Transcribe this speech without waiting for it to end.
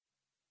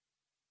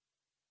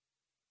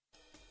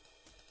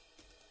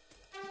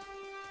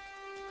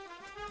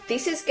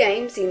This is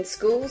Games in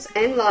Schools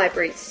and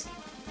Libraries.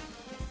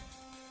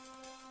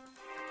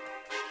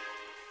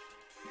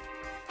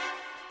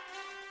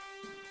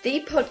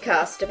 The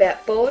podcast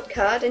about board,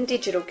 card and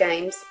digital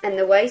games and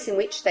the ways in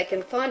which they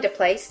can find a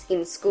place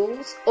in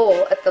schools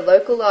or at the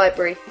local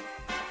library.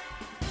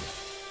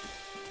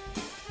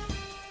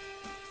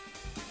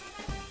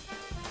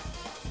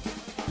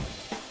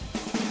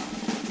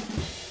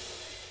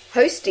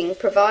 Hosting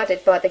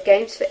provided by the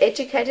Games for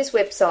Educators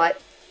website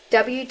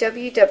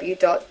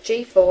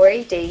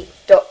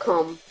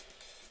www.g4ed.com.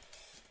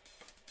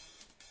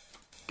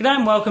 G'day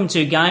and welcome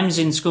to Games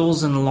in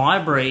Schools and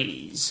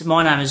Libraries.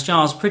 My name is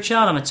Giles Pritchard.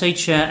 I'm a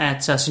teacher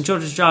at St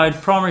George's Road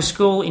Primary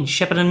School in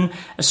Shepparton,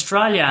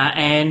 Australia,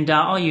 and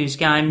I use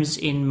games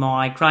in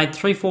my grade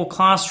 3-4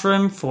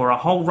 classroom for a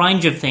whole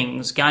range of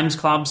things: games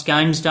clubs,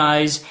 games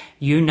days,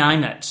 you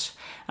name it.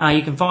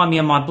 You can find me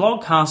on my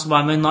blog,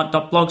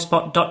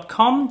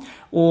 castlebymoonlight.blogspot.com,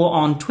 or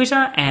on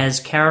Twitter as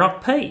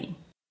CaradocP.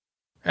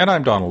 And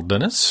I'm Donald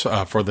Dennis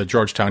for the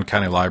Georgetown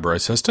County Library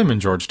System in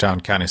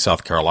Georgetown County,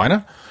 South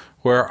Carolina,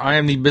 where I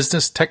am the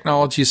Business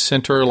Technology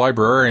Center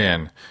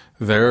librarian.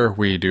 There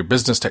we do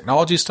business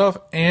technology stuff,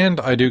 and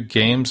I do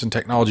games and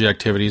technology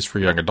activities for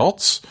young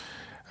adults.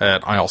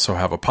 And I also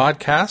have a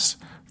podcast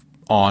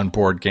on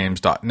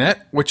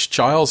BoardGames.net, which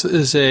Giles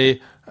is a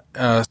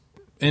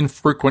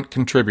infrequent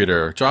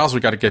contributor. Giles, we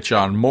got to get you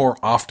on more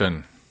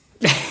often.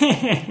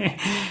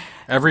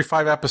 Every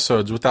 5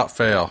 episodes without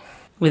fail.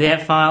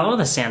 Without fail? Oh,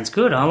 that sounds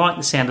good. I like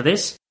the sound of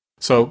this.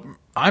 So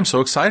I'm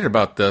so excited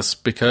about this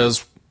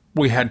because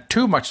we had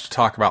too much to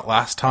talk about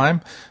last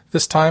time.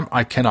 This time,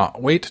 I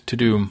cannot wait to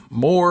do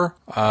more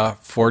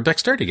for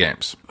dexterity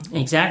games.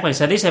 Exactly.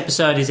 So this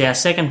episode is our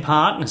second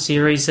part in a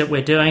series that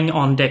we're doing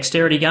on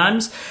dexterity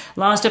games.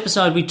 Last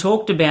episode, we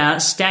talked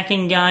about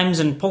stacking games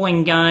and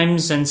pulling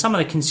games and some of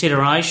the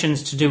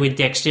considerations to do with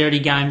dexterity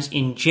games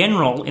in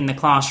general in the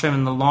classroom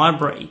and the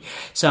library.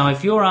 So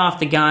if you're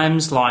after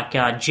games like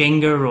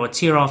Jenga or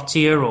Tier Off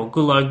Tier or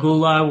Gulo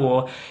Gulo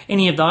or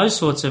any of those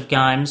sorts of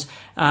games,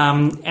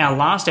 our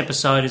last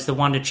episode is the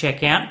one to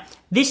check out.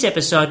 This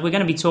episode, we're going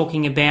to be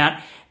talking about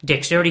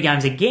dexterity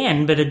games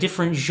again, but a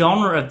different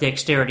genre of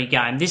dexterity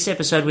game. This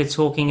episode, we're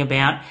talking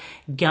about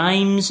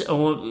games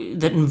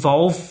that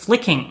involve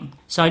flicking.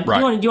 So right.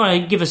 do you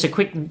want to give us a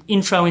quick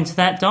intro into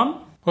that,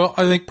 Don? Well,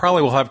 I think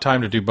probably we'll have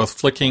time to do both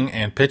flicking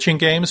and pitching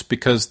games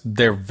because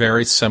they're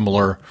very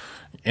similar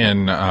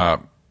in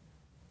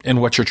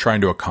what you're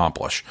trying to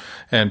accomplish.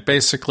 And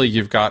basically,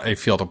 you've got a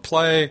field of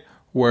play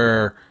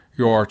where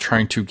you're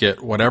trying to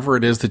get whatever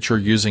it is that you're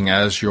using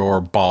as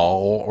your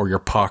ball or your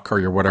puck or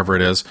your whatever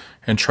it is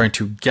and trying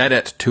to get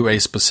it to a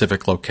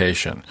specific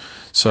location.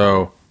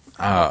 So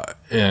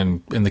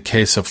in the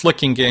case of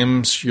flicking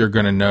games, you're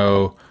going to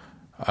know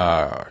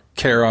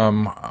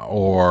carom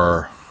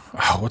or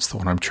what's the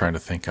one I'm trying to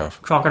think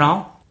of?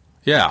 Crocodile?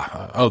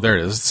 Yeah. Oh, there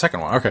it is. The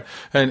second one. Okay.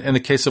 And in the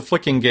case of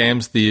flicking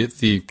games,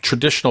 the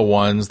traditional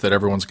ones that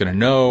everyone's going to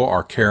know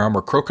are carom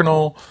or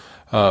crokinole.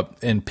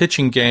 In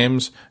pitching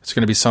games, it's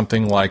going to be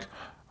something like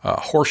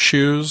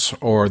horseshoes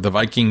or the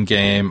Viking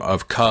game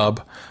of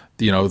Cub,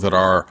 that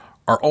are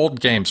old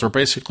games, or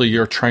basically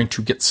you're trying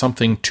to get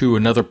something to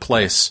another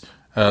place,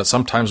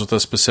 sometimes with a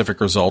specific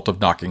result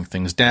of knocking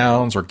things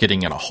down or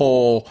getting in a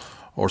hole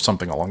or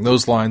something along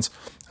those lines.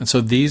 And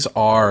so these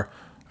are,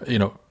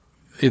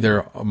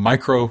 either a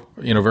micro,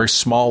 very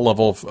small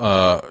level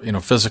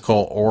of,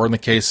 physical, or in the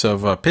case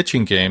of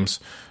pitching games,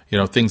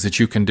 things that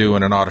you can do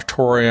in an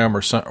auditorium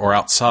or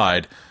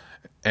outside,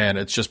 and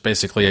it's just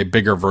basically a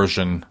bigger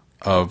version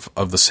of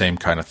the same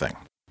kind of thing.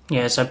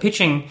 Yeah, so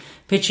pitching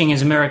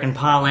is American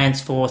parlance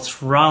for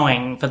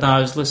throwing, for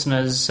those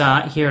listeners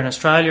here in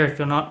Australia, if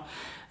you're not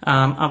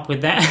up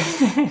with that.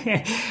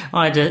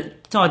 I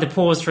had to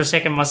pause for a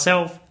second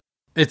myself.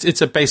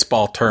 It's a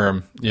baseball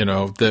term,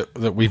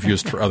 that we've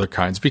used for other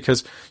kinds,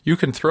 because you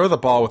can throw the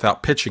ball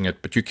without pitching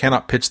it, but you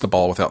cannot pitch the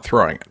ball without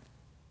throwing it.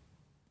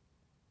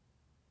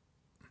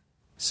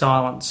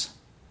 Silence.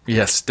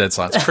 Yes, dead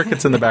silence.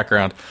 Crickets in the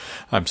background.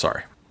 I'm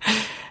sorry.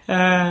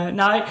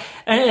 No,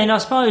 and I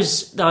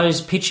suppose those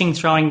pitching,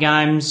 throwing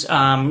games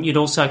you'd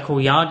also call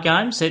yard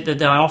games.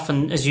 They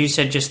often, as you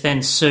said just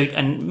then, suit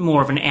and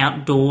more of an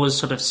outdoors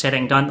sort of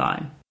setting, don't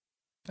they?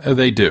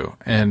 They do,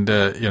 and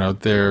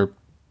they're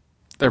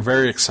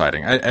very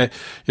exciting. I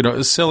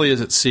as silly as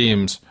it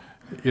seems,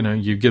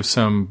 you give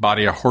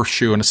somebody a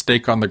horseshoe and a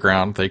stake on the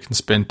ground, they can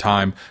spend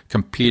time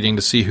competing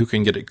to see who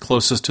can get it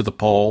closest to the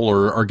pole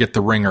or get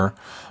the ringer,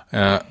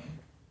 or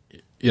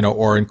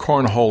in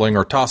cornholing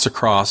or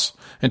toss-across.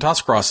 And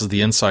toss-across is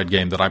the inside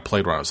game that I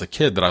played when I was a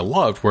kid that I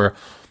loved, where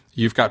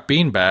you've got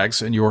bean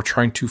bags and you're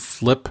trying to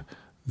flip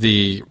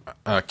the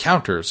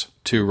counters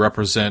to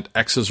represent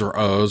X's or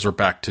O's or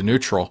back to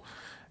neutral.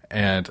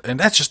 And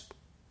that's just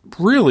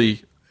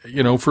really,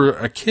 for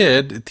a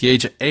kid at the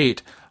age of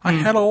 8, I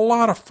had a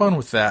lot of fun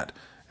with that.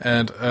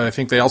 And I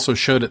think they also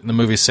showed it in the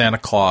movie Santa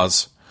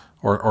Claus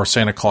or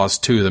Santa Claus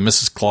 2, the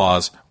Mrs.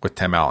 Claus with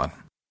Tim Allen.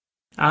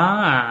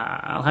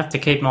 I'll have to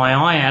keep my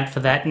eye out for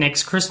that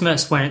next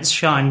Christmas when it's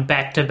shown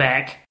back to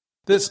back.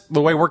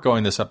 the way we're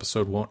going, this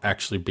episode won't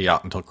actually be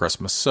out until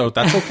Christmas, so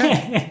that's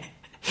okay.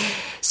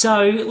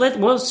 So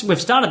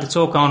we've started the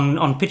talk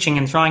on pitching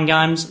and throwing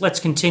games. Let's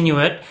continue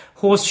it.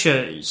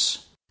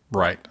 Horseshoes.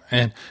 Right.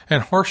 And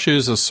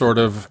horseshoes is sort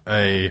of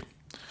a,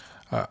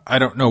 I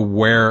don't know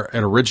where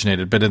it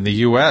originated, but in the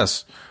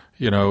U.S.,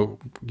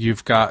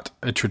 you've got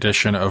a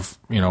tradition of,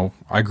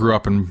 I grew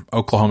up in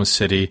Oklahoma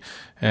City,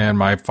 and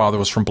my father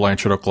was from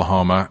Blanchard,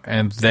 Oklahoma,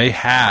 and they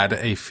had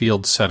a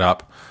field set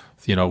up,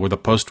 where the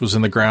post was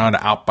in the ground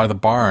out by the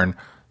barn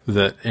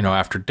that,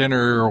 after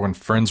dinner or when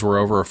friends were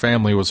over or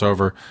family was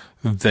over,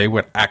 they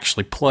would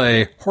actually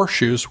play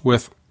horseshoes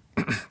with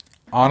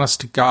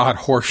honest to God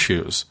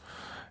horseshoes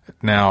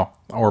now,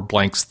 or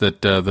blanks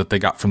that they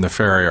got from the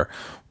farrier.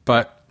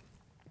 But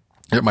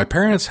at my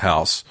parents'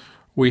 house,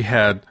 we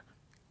had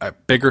a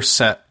bigger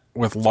set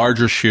with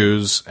larger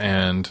shoes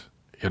and,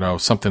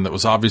 something that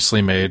was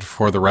obviously made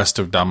for the rest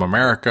of dumb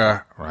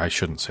America, or I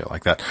shouldn't say it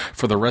like that,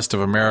 for the rest of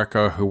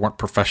America who weren't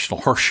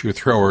professional horseshoe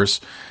throwers.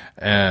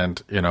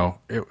 And,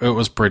 it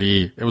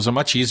was a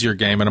much easier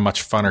game and a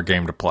much funner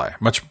game to play,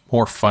 much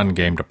more fun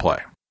game to play.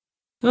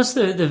 What's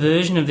the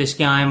version of this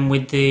game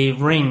with the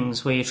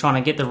rings, where you're trying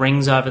to get the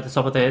rings over the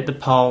top of the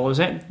pole?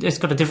 It's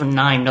got a different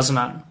name, doesn't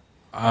it?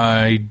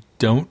 I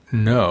don't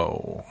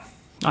know.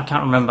 I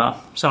can't remember.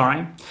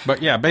 Sorry.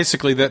 But yeah,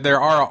 basically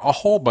there are a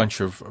whole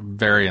bunch of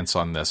variants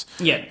on this.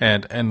 Yeah.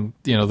 And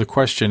the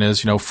question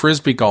is,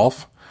 Frisbee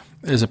golf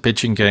is a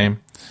pitching game,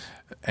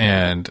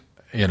 and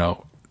you've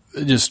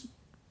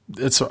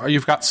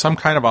got some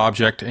kind of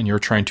object and you're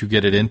trying to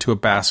get it into a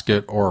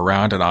basket or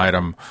around an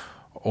item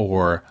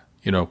or,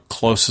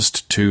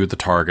 closest to the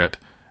target.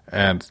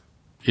 And,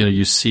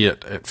 you see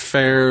it at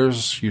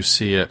fairs, you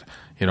see it,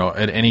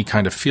 at any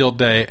kind of field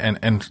day, and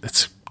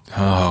it's,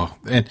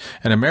 and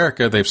in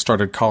America, they've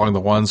started calling the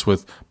ones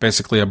with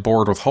basically a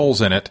board with holes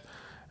in it.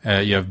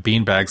 You have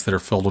bean bags that are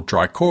filled with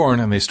dry corn,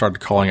 and they started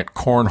calling it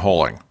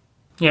cornholing.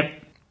 Yep.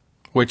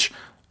 Which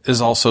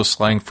is also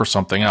slang for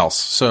something else.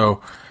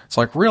 So it's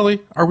like,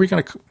 really? Are we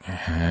going to...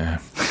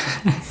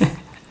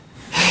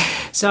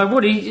 So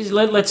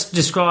let's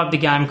describe the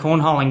game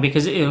cornhole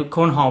because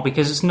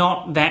it's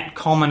not that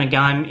common a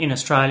game in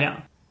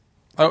Australia.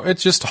 Oh,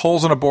 it's just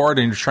holes in a board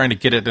and you're trying to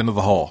get it into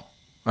the hole.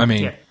 I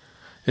mean,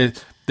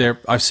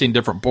 I've seen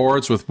different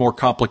boards with more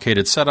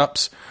complicated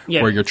setups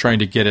where you're trying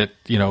to get it,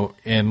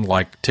 in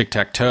like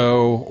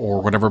tic-tac-toe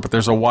or whatever, but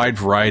there's a wide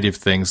variety of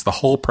things. The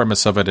whole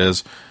premise of it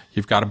is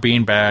you've got a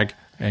bean bag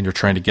and you're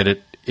trying to get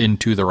it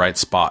into the right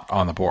spot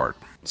on the board.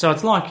 So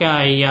it's like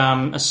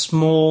a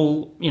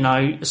small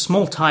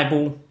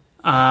table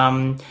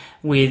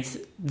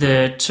with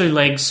the two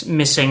legs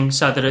missing,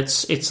 so that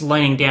it's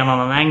leaning down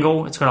on an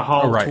angle. It's got a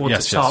hole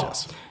towards the top.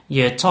 Yes.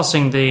 You're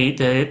tossing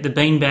the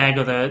bean bag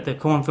or the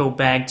cornfield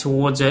bag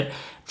towards it,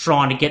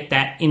 trying to get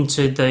that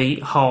into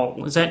the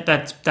hole.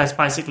 That's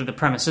basically the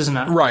premise, isn't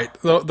it? Right.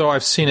 Though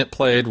I've seen it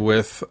played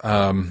with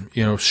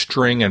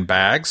string and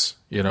bags.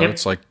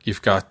 It's like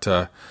you've got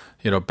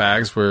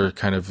bags where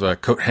kind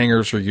of coat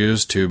hangers are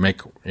used to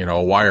make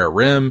a wire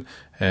rim,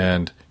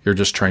 and you're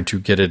just trying to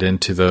get it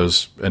into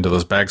those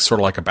bags,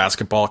 sort of like a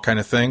basketball kind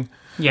of thing.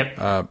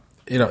 Yep.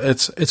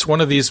 It's one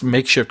of these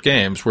makeshift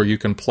games where you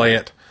can play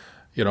it,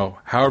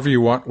 however you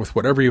want with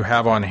whatever you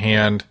have on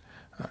hand,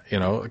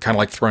 kind of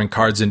like throwing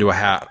cards into a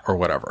hat or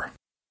whatever.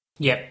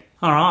 Yep.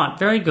 All right,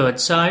 very good.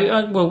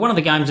 So, one of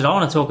the games that I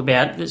want to talk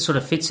about that sort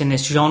of fits in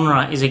this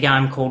genre is a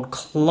game called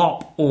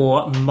Klop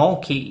or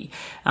Molki.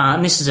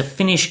 And this is a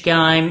Finnish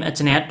game.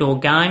 It's an outdoor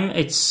game.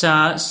 It's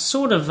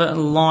sort of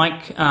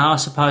like, I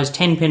suppose,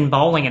 10-pin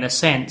bowling in a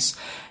sense.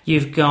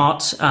 You've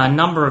got a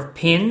number of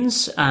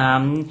pins,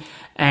 and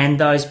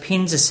those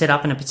pins are set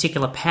up in a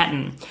particular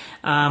pattern.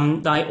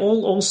 They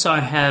all also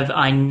have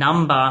a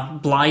number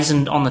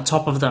blazoned on the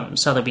top of them.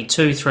 So there'll be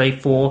 2, 3,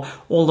 4,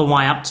 all the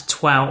way up to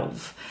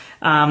 12.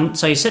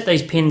 So you set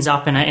these pins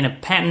up in a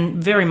pattern,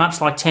 very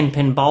much like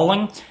 10-pin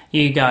bowling.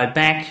 You go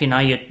back, you're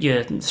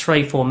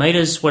 3-4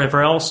 metres,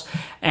 whatever else,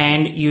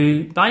 and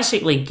you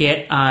basically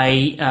get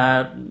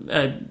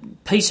a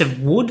piece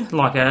of wood,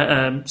 like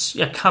a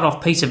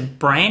cut-off piece of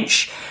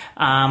branch,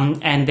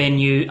 and then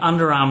you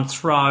underarm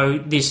throw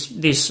this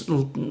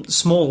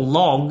small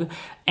log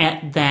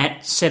at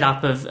that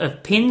setup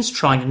of pins,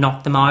 trying to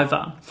knock them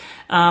over.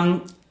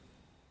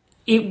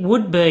 It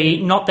would be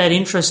not that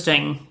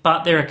interesting,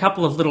 but there are a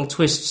couple of little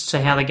twists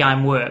to how the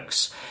game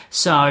works.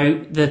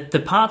 So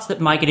the parts that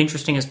make it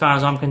interesting as far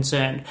as I'm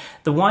concerned,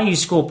 the way you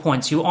score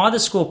points, you either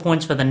score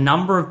points for the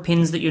number of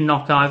pins that you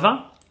knock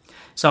over.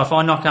 So if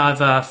I knock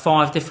over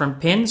 5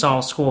 different pins,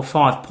 I'll score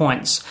 5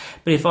 points.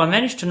 But if I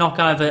manage to knock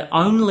over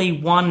only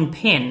one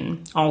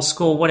pin, I'll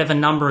score whatever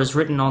number is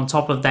written on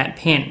top of that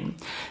pin.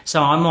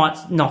 So I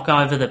might knock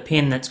over the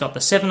pin that's got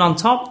the 7 on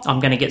top, I'm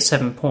going to get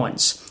 7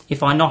 points.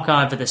 If I knock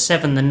over the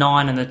 7, the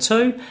 9 and the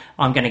 2,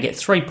 I'm going to get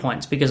 3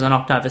 points because I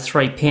knocked over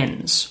 3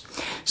 pins.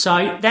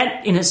 So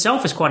that in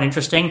itself is quite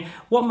interesting.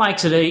 What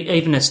makes it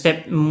even a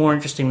step more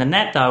interesting than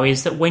that, though,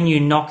 is that when you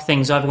knock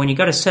things over, when you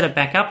go to set it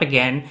back up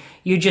again,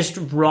 you just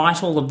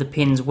write all all of the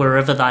pins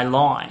wherever they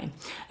lie.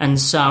 And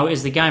so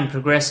as the game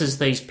progresses,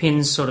 these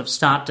pins sort of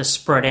start to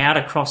spread out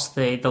across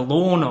the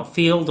lawn or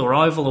field or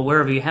oval or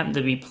wherever you happen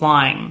to be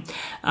playing.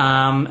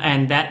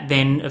 And that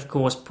then, of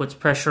course, puts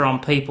pressure on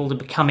people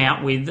to come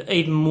out with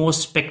even more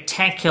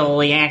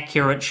spectacularly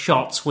accurate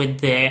shots with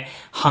their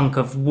hunk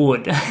of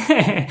wood.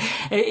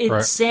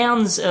 It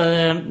sounds,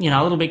 a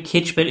little bit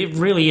kitsch, but it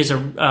really is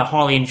a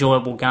highly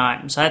enjoyable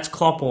game. So that's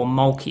Clop or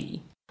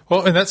Molky.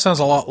 Well, and that sounds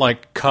a lot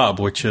like Cub,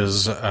 which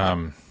is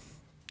the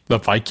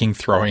Viking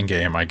throwing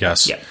game, I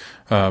guess,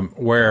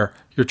 where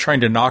you're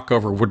trying to knock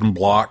over wooden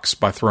blocks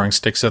by throwing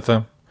sticks at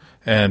them.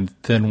 And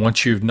then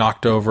once you've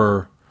knocked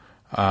over,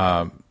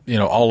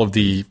 all of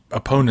the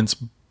opponent's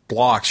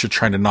blocks, you're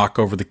trying to knock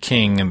over the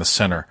king in the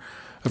center.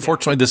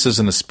 Unfortunately, this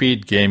isn't a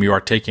speed game. You are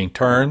taking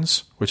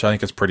turns, which I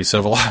think is pretty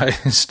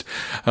civilized.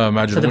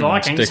 Imagine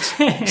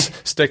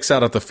sticks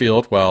out at the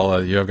field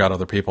while you have got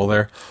other people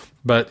there.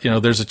 But,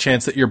 there's a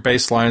chance that your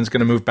baseline is going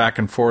to move back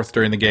and forth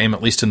during the game,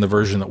 at least in the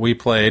version that we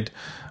played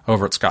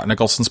over at Scott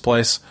Nicholson's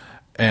place.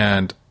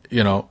 And,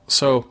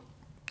 so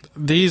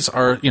these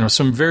are,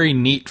 some very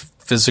neat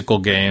physical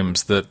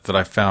games that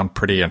I found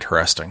pretty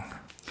interesting.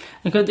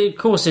 Of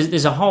course,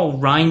 there's a whole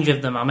range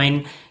of them. I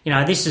mean,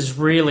 this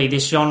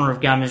genre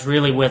of game is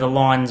really where the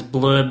lines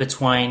blur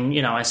between,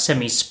 a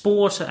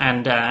semi-sport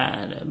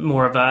and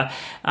more of a,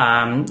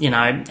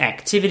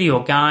 activity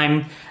or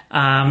game.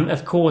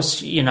 Of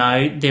course,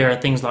 there are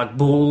things like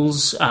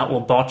Bulls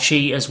or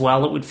Bocce as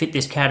well that would fit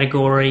this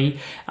category.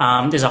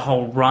 There's a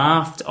whole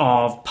raft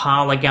of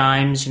parlour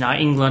games.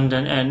 England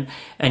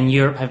and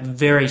Europe have a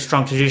very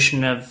strong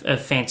tradition of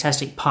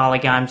fantastic parlour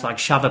games like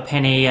Shove a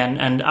Penny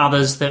and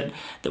others that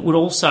would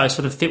also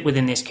sort of fit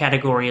within this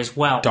category as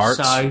well. Darts.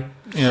 So,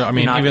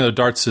 even though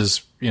darts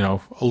is, a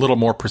little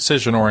more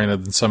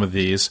precision-oriented than some of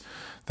these,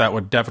 that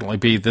would definitely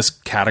be this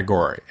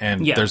category.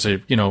 And there's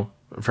a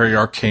very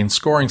arcane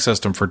scoring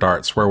system for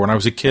darts, where when I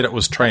was a kid, it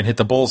was try and hit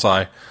the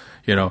bullseye.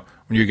 When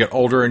you get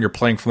older and you're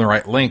playing from the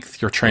right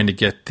length, you're trying to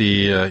get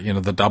the,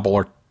 the double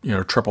or,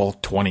 triple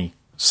 20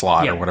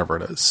 slot or whatever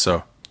it is.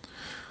 So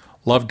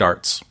love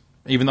darts.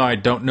 Even though I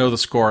don't know the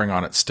scoring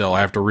on it still,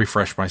 I have to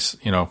refresh my,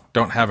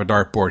 don't have a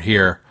dartboard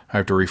here. I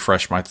have to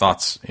refresh my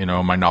thoughts,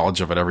 my knowledge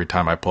of it every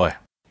time I play.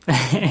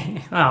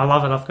 I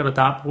love it. I've got a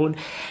dartboard.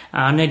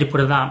 I need to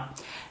put it up.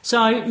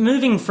 So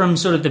moving from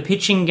sort of the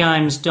pitching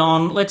games,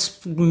 Don,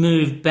 let's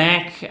move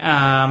back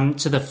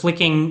to the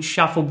flicking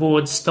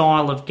shuffleboard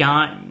style of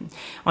game.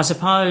 I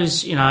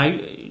suppose,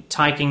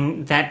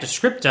 taking that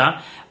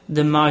descriptor,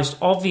 the most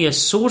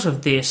obvious sort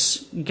of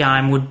this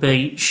game would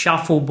be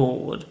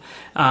shuffleboard,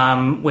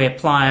 where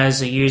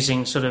players are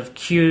using sort of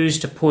cues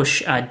to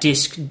push a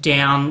disc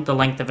down the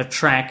length of a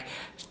track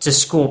to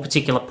score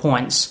particular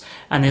points.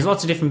 And there's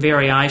lots of different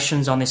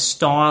variations on this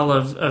style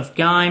of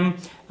game.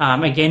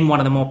 Again,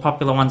 one of the more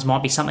popular ones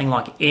might be something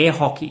like air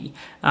hockey,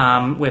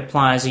 where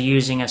players are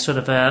using a sort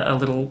of a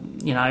little,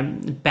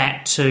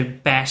 bat to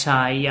bat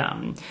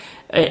a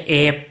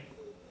air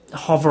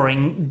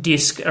hovering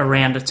disc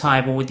around a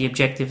table with the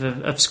objective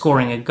of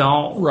scoring a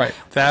goal. Right.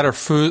 That or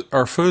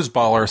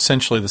foosball are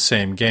essentially the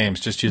same games,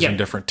 just using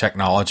different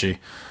technology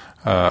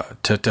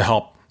to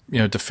help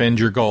defend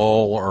your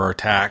goal or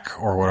attack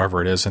or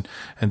whatever it is, and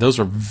those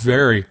are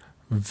very,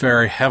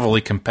 very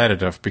heavily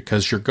competitive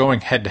because you're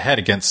going head to head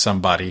against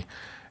somebody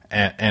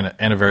in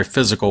a very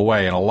physical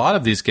way. And a lot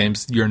of these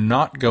games, you're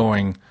not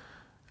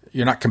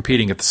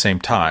competing at the same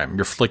time.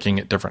 You're flicking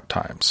at different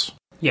times.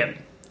 Yep.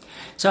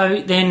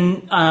 So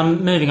then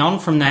moving on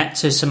from that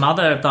to some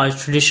other of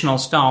those traditional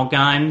style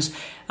games,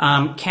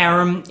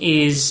 Carom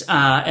is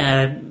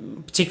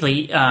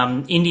particularly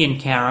Indian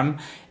Carom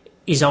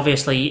is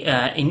obviously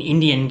an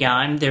Indian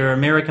game. There are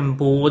American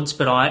boards,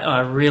 but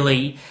I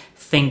really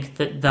think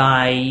that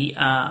they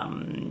are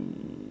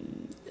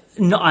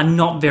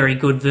not very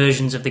good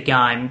versions of the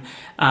game.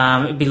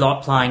 It'd be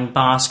like playing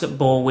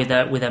basketball with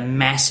a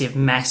massive,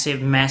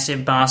 massive,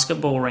 massive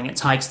basketball ring. It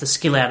takes the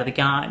skill out of the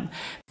game.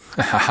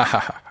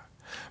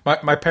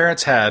 My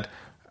parents had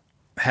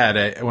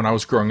when I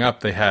was growing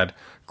up, they had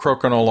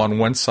Crokinole on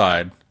one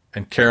side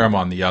and Carom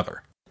on the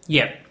other.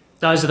 Yep.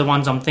 Those are the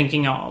ones I'm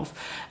thinking of.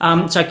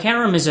 So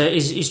Carom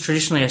is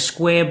traditionally a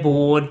square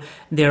board.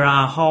 There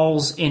are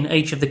holes in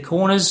each of the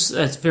corners.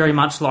 It's very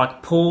much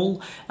like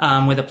pool,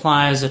 where the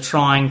players are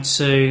trying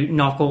to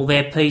knock all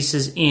their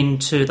pieces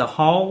into the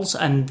holes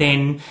and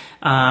then,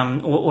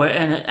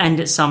 and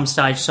at some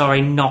stage,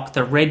 knock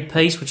the red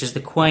piece, which is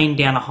the queen,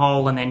 down a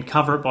hole and then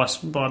cover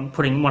it by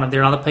putting one of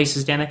their other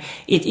pieces down there.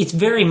 It's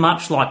very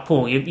much like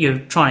pool. You're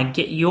trying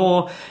to get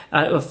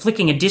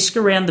flicking a disc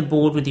around the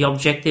board with the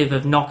objective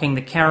of knocking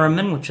the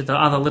Caroman, which are the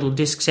other little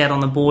discs out on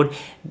the board,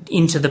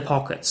 into the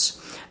pockets.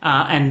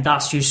 And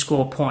thus you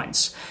score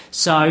points.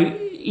 So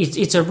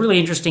it's a really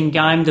interesting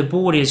game. The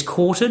board is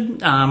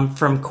quartered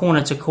from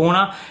corner to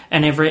corner,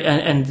 and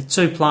the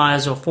 2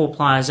 players or 4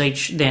 players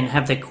each then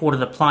have their quarter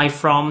to play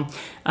from.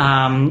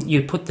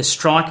 You put the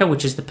striker,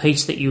 which is the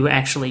piece that you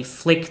actually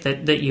flick,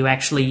 that you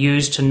actually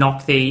use to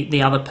knock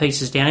the other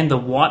pieces down in the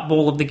white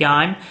ball of the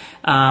game,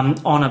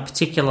 on a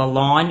particular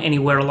line,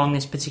 anywhere along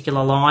this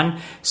particular line.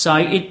 So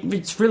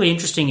it's really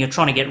interesting. You're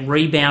trying to get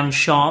rebound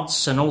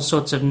shots and all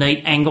sorts of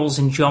neat angles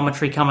and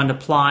geometry come into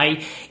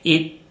play.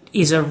 It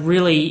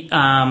really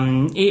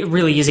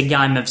is a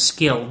game of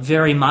skill,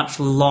 very much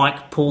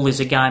like pool is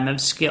a game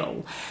of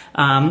skill.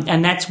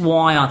 And that's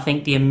why I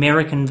think the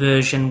American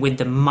version with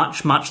the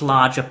much, much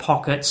larger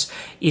pockets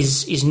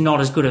is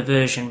not as good a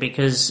version,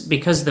 because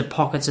the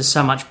pockets are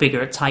so much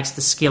bigger, it takes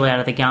the skill out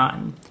of the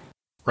game.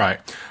 Right.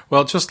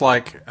 Well, just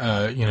like,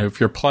 if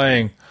you're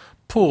playing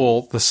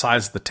pool, the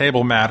size of the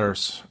table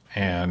matters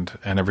and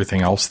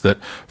everything else.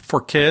 That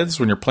for kids,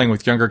 when you're playing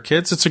with younger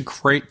kids, it's a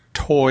great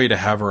toy to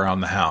have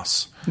around the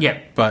house. Yeah.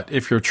 But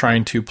if you're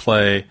trying to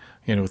play,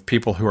 with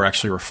people who are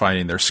actually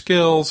refining their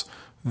skills,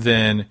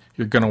 then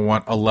you're going to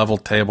want a level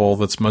table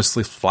that's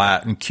mostly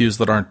flat and cues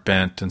that aren't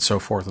bent and so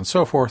forth and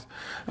so forth.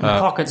 And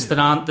pockets that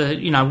aren't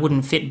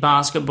wouldn't fit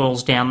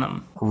basketballs down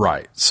them.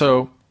 Right.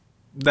 So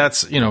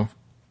that's,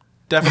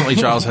 definitely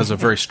Giles has a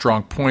very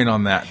strong point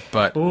on that.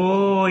 But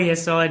oh,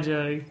 yes, I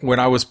do. When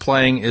I was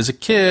playing as a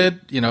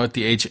kid, at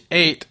the age of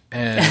 8,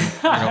 and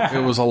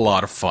it was a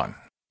lot of fun.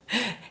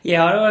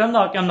 Yeah, I'm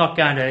not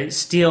going to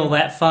steal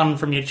that fun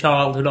from your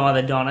childhood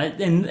either, Donna.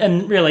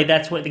 And really,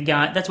 that's what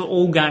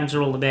all games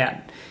are all about,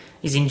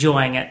 is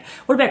enjoying it.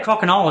 What about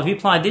Crokinole? Have you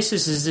played this?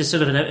 This is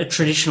sort of a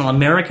traditional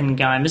American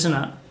game, isn't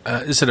it?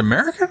 Is it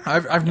American?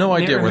 I've no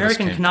idea where this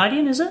came from.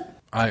 American-Canadian, is it?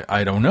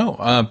 I don't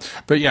know.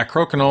 But yeah,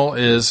 Crokinole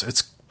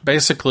it's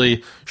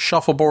basically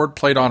shuffleboard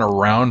played on a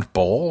round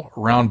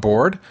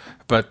board,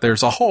 but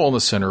there's a hole in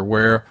the center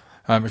where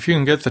if you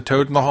can get the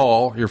toad in the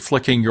hole, you're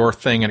flicking your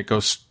thing and it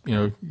goes,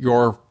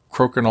 your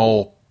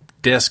Crokinole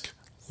disc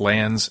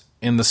lands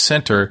in the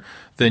center,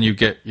 then you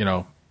get,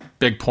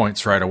 big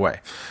points right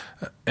away.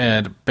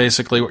 And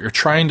basically what you're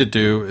trying to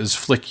do is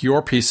flick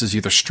your pieces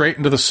either straight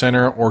into the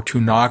center or to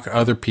knock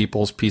other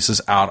people's pieces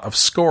out of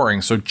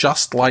scoring. So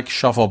just like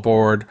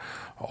shuffleboard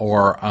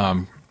or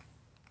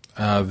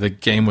the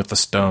game with the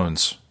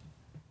stones.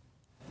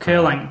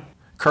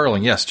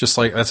 Curling, yes, just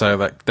like that's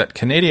that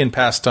Canadian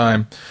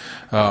pastime,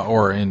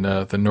 or in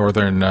the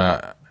northern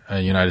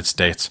United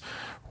States,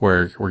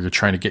 where you're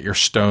trying to get your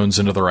stones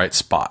into the right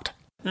spot.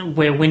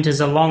 Where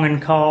winters are long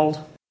and cold.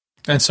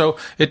 And so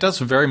it does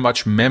very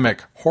much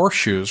mimic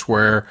horseshoes,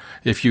 where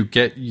if you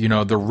get,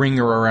 the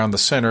ringer around the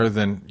center,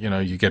 then,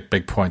 you get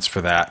big points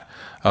for that.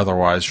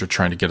 Otherwise, you're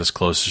trying to get as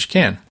close as you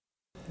can.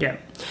 Yeah.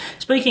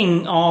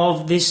 Speaking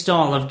of this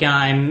style of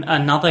game,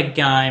 another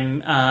game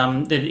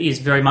that is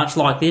very much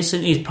like this,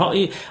 and is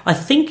probably, I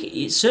think,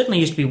 it certainly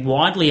used to be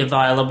widely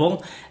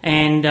available,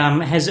 and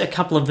has a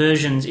couple of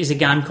versions, is a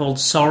game called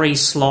Sorry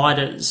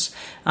Sliders.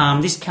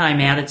 This came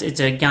out, it's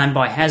a game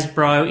by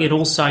Hasbro. It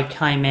also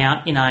came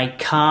out in a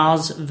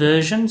Cars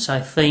version, so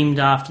themed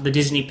after the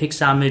Disney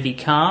Pixar movie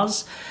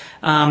Cars.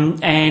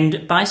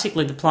 And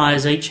basically the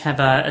players each have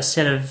a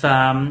set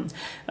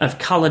of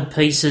coloured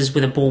pieces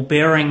with a ball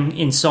bearing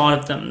inside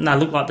of them. They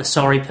look like the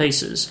Sorry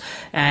pieces,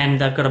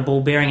 and they've got a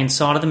ball bearing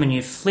inside of them, and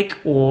you flick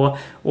or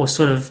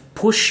sort of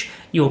push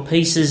your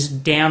pieces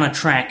down a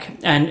track,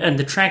 and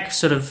the track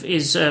sort of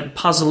is a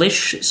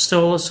puzzle-ish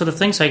sort of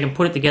thing, so you can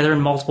put it together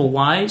in multiple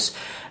ways.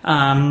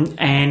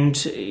 And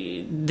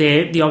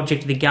the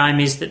object of the game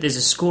is that there's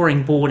a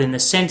scoring board in the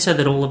centre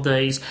that all of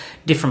these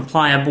different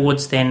player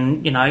boards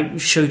then,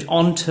 shoot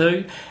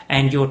onto,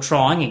 and you're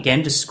trying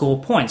again to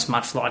score points,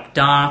 much like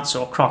darts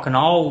or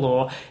Crokinole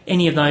or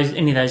any of those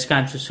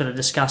games we've sort of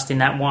discussed in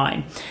that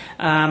way.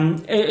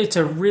 It's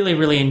a really,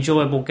 really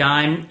enjoyable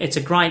game. It's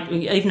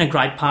even a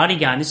great party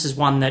game. This is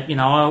one that,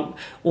 I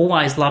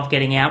always love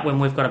getting out when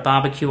we've got a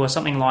barbecue or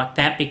something like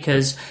that,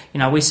 because,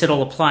 we set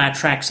all the player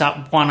tracks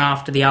up one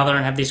after the other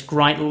and have this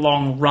great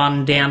long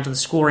run down to the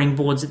scoring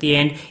boards at the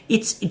end.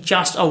 It's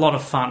just a lot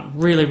of fun.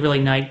 Really, really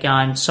neat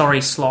game.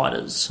 Sorry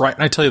Sliders. Right,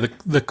 and I tell you,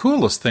 the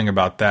coolest thing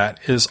about that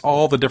is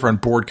all the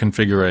different board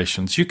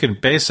configurations. You can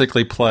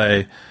basically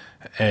play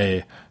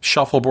a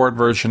shuffleboard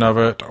version of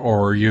it,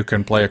 or you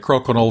can play a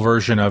Crokinole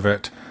version of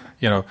it.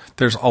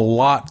 There's a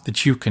lot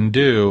that you can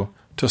do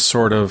to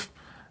sort of,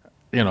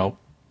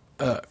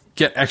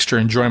 get extra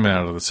enjoyment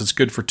out of this. It's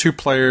good for 2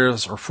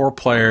 players or 4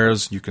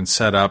 players. You can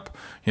set up,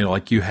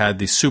 like you had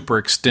the super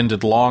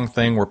extended long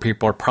thing where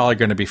people are probably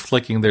going to be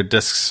flicking their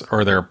discs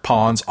or their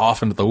pawns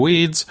off into the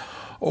weeds.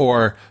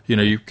 Or,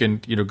 you can,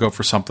 go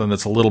for something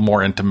that's a little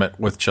more intimate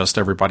with just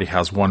everybody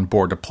has one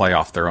board to play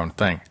off their own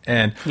thing.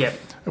 And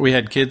we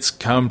had kids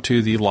come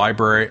to the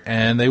library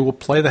and they will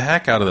play the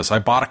heck out of this. I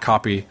bought a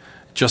copy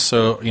just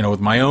so, with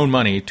my own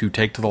money to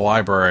take to the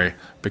library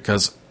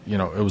because,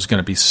 it was going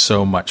to be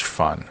so much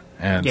fun.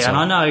 And yeah, so,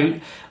 and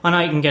I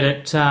know you can get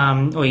it,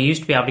 or you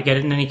used to be able to get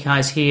it in any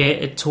case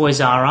here at Toys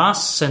R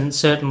Us, and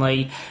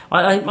certainly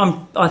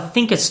I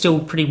think it's still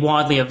pretty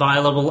widely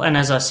available. And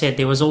as I said,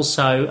 there was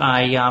also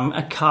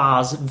a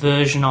Cars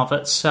version of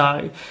it. So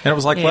and it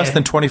was like less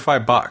than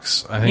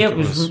 $25. I think. Yeah, it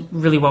was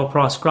really well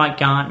priced. Great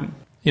game.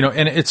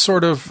 And it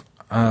sort of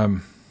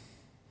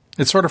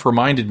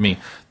reminded me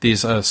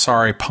these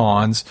Sorry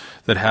Pawns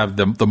that have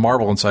the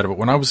marble inside of it.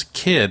 When I was a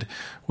kid,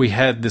 we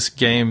had this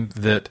game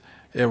that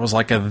it was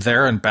like a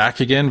There and Back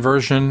Again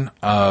version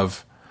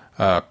of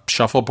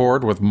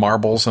shuffleboard with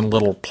marbles and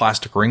little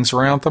plastic rings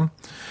around them.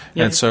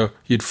 Yep. And so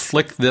you'd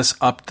flick this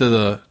up to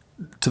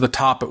the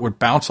top. It would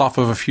bounce off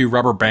of a few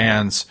rubber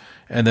bands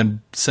and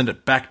then send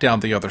it back down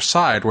the other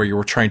side where you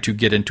were trying to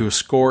get into a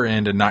score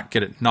end and not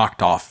get it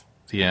knocked off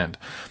the end.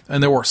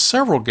 And there were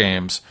several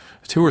games,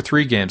 2 or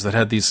 3 games that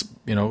had these,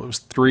 it was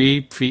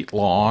 3 feet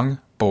long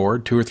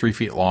board, 2 or 3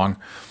 feet long,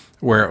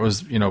 where it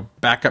was,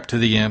 back up to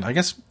the end. I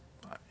guess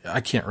I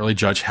can't really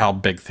judge how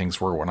big things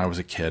were when I was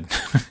a kid.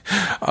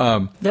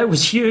 That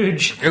was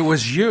huge. It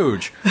was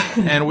huge.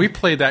 And we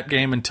played that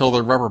game until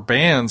the rubber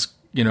bands,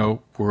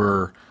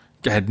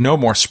 had no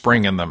more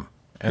spring in them.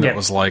 And It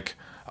was like,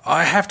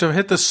 I have to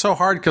hit this so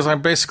hard because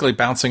I'm basically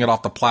bouncing it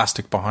off the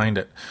plastic behind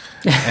it.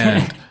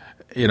 And,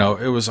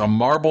 it was a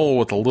marble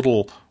with a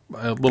little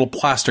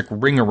plastic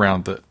ring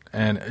around it.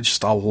 And it's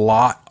just a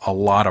lot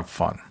of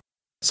fun.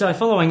 So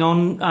following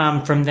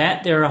on from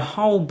that, there are a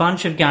whole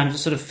bunch of games that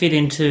sort of fit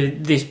into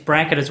this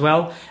bracket as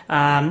well.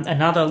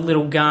 Another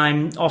little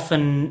game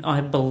often,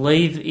 I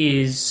believe,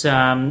 is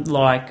known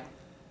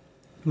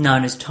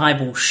as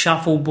table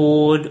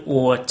shuffleboard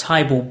or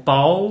table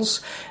bowls.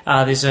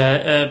 There's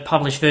a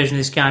published version of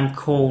this game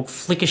called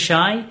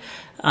Flickershare.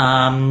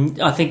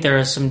 I think there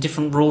are some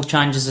different rule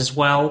changes as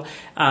well,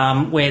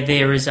 where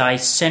there is a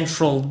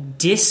central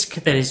disc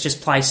that is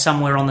just placed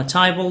somewhere on the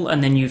table,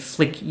 and then you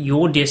flick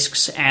your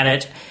discs at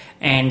it,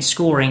 and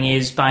scoring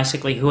is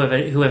basically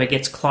whoever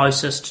gets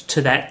closest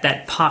to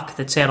that puck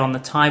that's out on the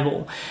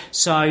table.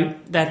 So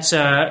that's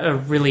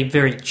a really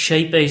very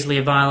cheap, easily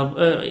available,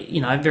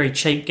 very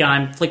cheap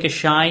game,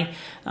 Flickershare,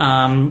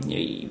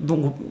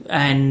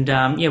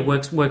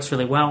 works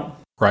really well.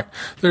 Right.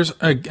 There's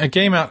a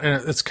game out,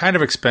 and it's kind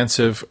of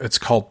expensive. It's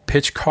called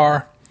Pitch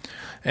Car,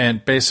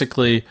 and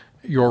basically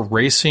you're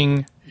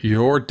racing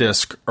your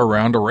disc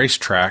around a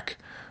racetrack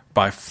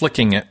by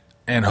flicking it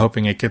and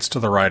hoping it gets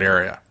to the right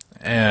area.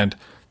 And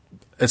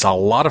it's a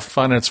lot of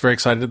fun, and it's very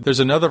exciting.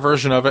 There's another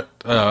version of it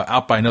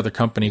out by another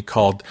company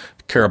called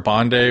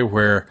Carabande,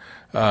 where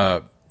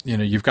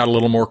you've got a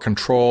little more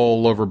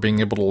control over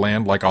being able to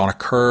land like on a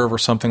curve or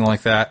something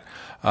like that.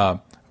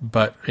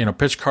 But,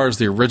 Pitch Car is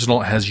the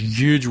original. It has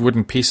huge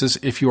wooden pieces.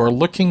 If you are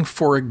looking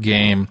for a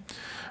game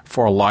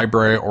for a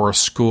library or a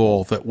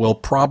school that will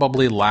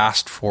probably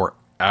last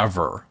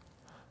forever,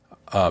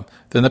 then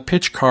the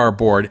Pitch Car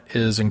board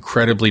is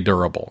incredibly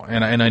durable.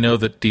 And I know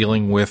that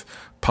dealing with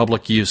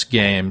public use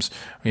games,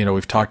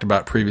 we've talked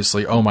about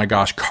previously, oh my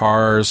gosh,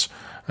 cars,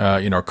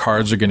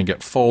 cards are going to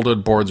get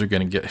folded, boards are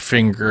going to get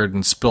fingered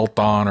and spilt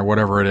on or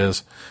whatever it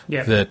is.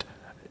 Yep. That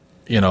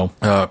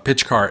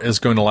Pitch Car is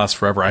going to last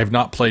forever. I have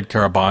not played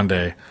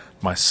Carabande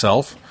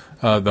myself,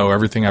 though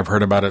everything I've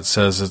heard about it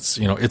says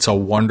it's a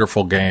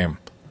wonderful game.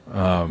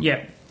 But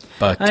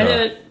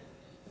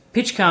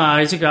Pitch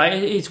Car is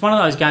it's one of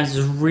those games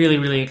that's really,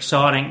 really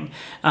exciting.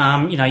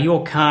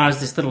 Your car is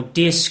this little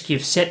disc.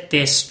 You've set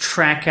this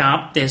track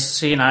up.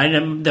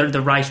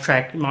 The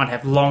racetrack might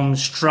have long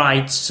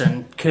straights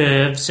and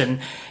curves,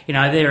 and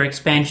there are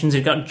expansions.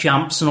 They've got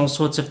jumps and all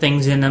sorts of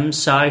things in them.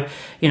 So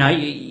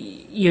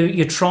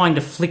you're trying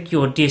to flick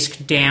your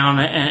disc down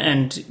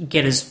and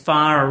get as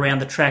far around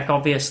the track,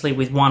 obviously,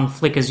 with one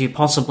flick as you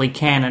possibly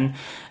can.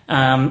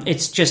 And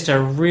it's just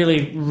a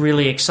really,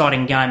 really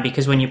exciting game,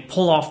 because when you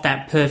pull off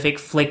that perfect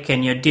flick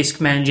and your disc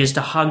manages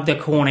to hug the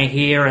corner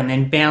here and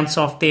then bounce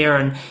off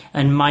there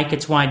and make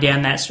its way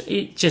down,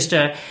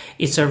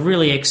 it's a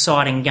really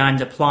exciting game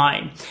to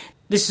play.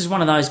 This is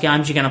one of those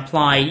games you're going to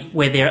play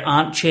where there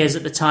aren't chairs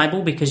at the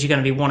table, because you're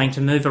going to be wanting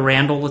to move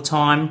around all the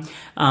time.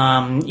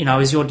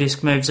 As your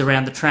disc moves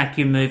around the track,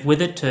 you move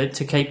with it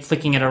to keep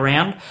flicking it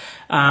around.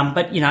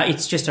 But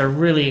it's just a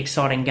really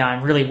exciting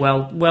game, really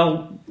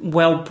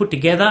well put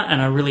together,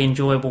 and a really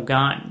enjoyable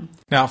game.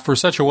 Now, for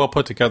such a well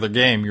put together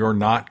game, you're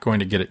not going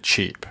to get it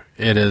cheap.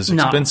 It is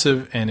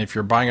expensive, and if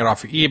you're buying it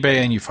off of eBay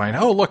and you find,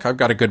 oh, look, I've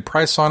got a good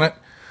price on it,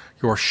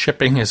 your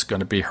shipping is going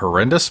to be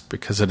horrendous,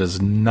 because it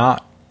is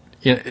not.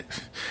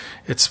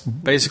 It's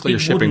basically you're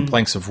shipping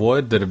planks of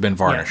wood that have been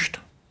varnished.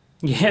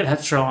 Yeah,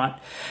 that's right.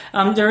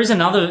 There is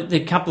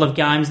a couple of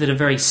games that are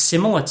very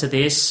similar to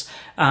this.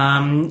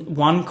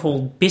 One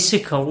called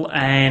Bicycle,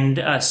 and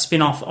a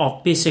spin-off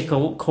of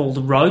Bicycle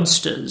called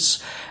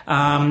Roadsters.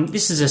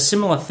 This is a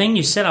similar thing.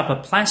 You set up a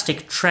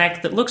plastic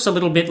track that looks a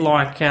little bit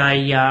like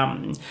like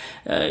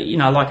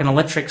an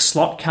electric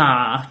slot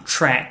car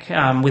track,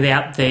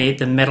 without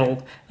the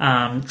metal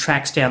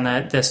tracks down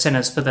the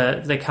centres for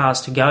the cars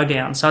to go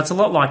down. So it's a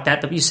lot like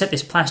that. But you set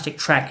this plastic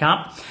track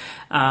up,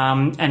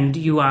 and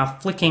you are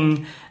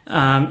flicking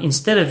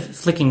instead of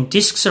flicking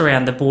discs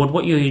around the board,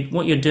 what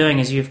you're doing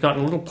is you've got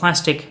a little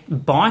plastic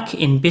bike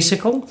in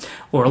Bicycle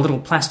or a little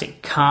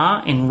plastic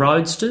car in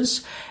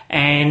Roadsters,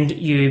 and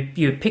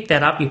you pick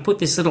that up, you put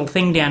this little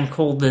thing down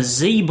called the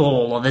Z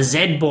ball or the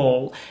Z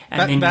ball,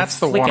 and then that's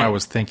the one I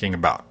was thinking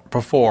about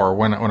before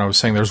when I was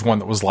saying there's one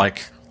that was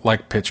like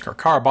pitch car.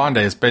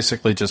 Carabande is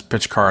basically just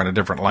pitch car in a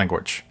different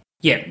language.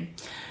 Yeah.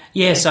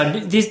 Yeah, so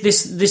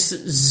this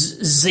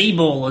Z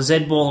ball or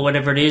Z ball or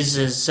whatever it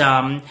is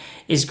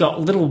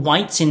got little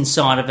weights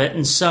inside of it,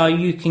 and so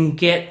you can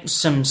get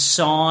some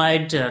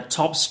side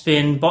top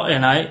spin.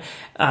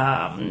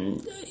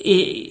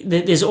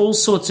 There's all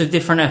sorts of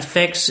different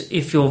effects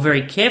if you're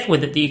very careful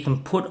with it that you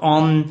can put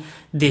on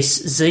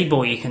this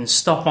Z-ball. You can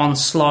stop on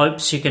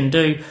slopes, you can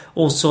do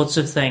all sorts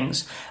of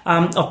things.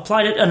 I've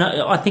played it and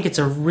I think it's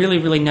a really,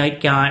 really neat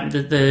game.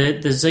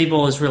 The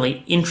Z-ball is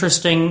really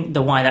interesting,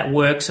 the way that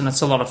works, and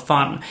it's a lot of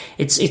fun.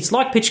 It's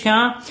like Pitch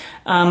Car,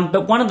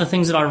 but one of the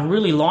things that I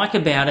really like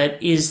about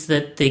it is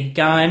that the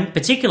game,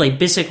 particularly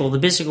Bicycle, the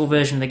Bicycle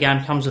version of the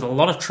game comes with a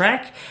lot of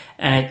track,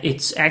 and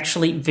it's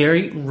actually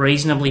very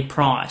reasonably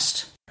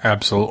priced.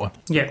 Absolutely.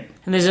 Yeah.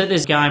 And there's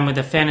a game with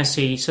the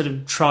fantasy sort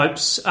of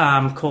tropes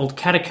called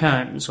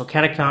Catacombs,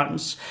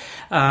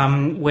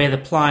 where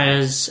the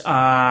players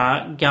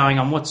are going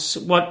on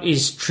what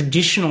is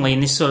traditionally in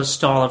this sort of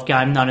style of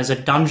game known as a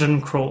dungeon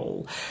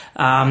crawl.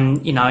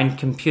 In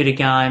computer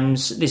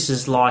games, this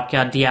is like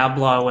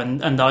Diablo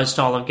and those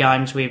style of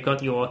games where you've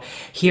got your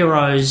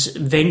heroes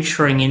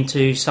venturing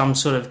into some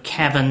sort of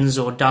caverns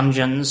or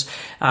dungeons,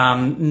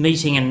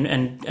 meeting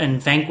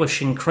and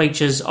vanquishing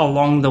creatures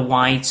along the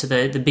way to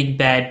the big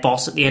bad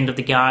boss at the end of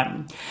the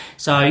game.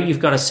 So you've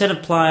got a set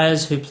of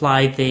players who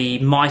play the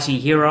mighty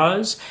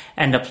heroes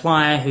and a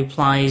player who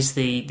plays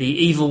the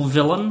evil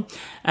villain,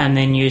 and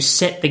then you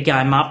set the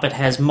game up. It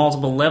has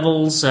multiple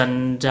levels,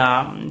 and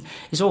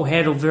it's all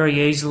handled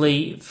very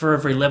easily. For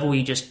every level,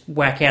 you just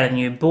whack out a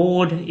new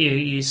board.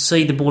 You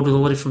see the board with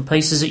all the different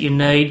pieces that you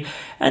need,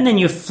 and then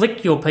you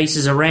flick your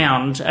pieces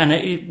around, and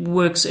it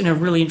works in a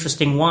really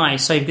interesting way.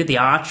 So you've got the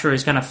archer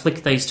who's going to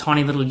flick these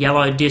tiny little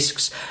yellow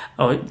discs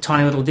or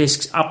tiny little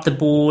discs up the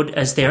board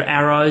as their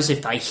arrows.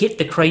 If they hit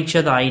the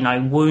creature, they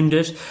wound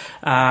it,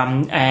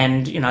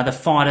 and the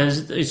fighter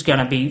is going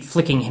to be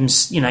flicking him.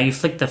 You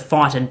flick the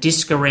fighter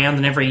disc around,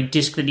 and every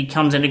disc that he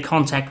comes into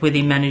contact with,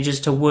 he manages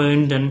to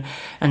wound,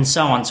 and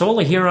so on. So all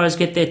the heroes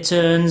get their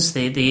turns.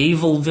 The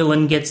evil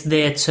villain gets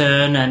their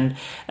turn,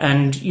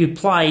 and you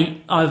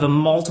play over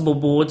multiple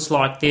boards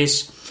like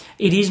this.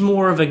 It is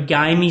more of a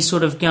gamey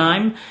sort of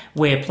game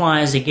where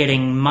players are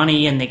getting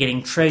money and they're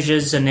getting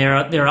treasures, and there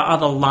are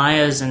other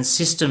layers and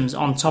systems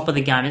on top of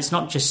the game. It's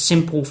not just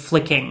simple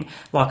flicking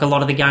like a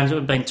lot of the games that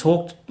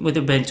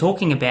we've been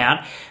talking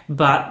about,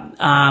 but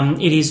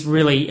it is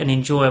really an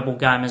enjoyable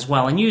game as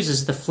well, and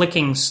uses the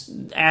flicking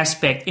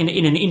aspect in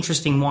an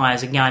interesting way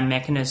as a game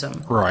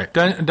mechanism. Right.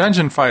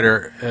 Dungeon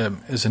Fighter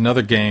is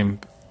another game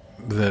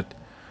that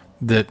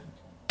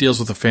deals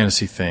with a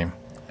fantasy theme,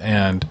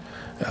 and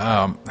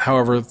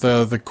however,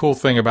 the cool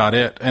thing about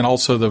it, and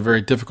also the very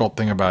difficult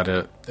thing about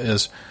it,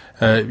 is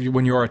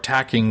when you're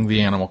attacking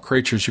the animal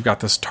creatures, you've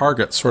got this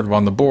target sort of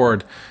on the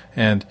board,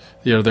 and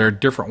there are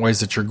different ways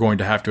that you're going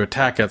to have to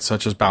attack it,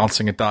 such as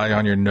bouncing a die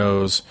on your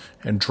nose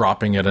and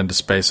dropping it into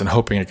space and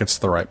hoping it gets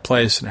to the right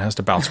place, and it has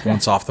to bounce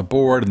once off the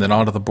board and then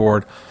onto the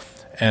board.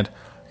 And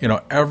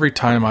every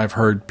time I've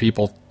heard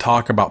people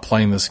talk about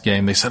playing this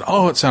game, they said,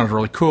 "Oh, it sounded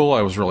really cool.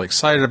 I was really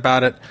excited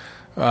about it."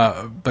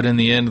 But in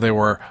the end, they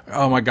were,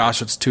 "Oh my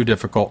gosh, it's too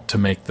difficult to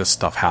make this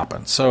stuff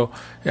happen." So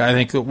I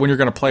think that when you're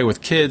going to play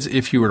with kids,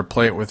 if you were to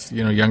play it with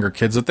younger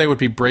kids, that they would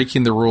be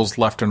breaking the rules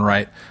left and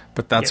right.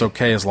 But that's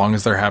okay as long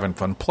as they're having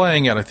fun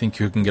playing it. I think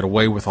you can get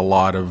away with a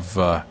lot of,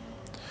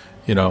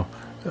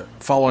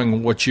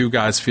 following what you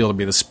guys feel to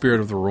be the spirit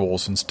of the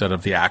rules instead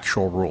of the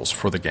actual rules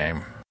for the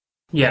game.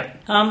 Yeah.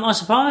 I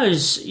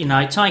suppose,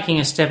 taking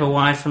a step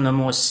away from the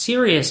more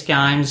serious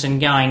games and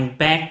going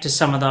back to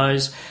some of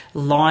those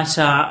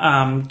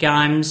lighter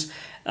games,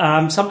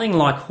 something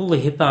like Hula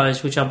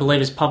Hippos, which I believe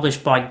is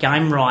published by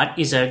Gamewright,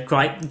 is a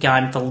great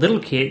game for little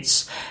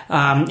kids.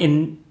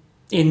 In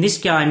this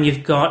game,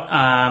 you've got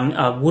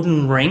a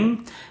wooden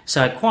ring,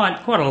 so quite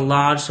a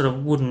large sort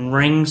of wooden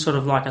ring, sort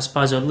of like, I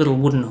suppose, a little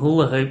wooden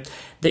hula hoop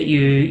that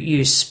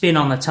you spin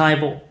on the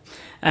table.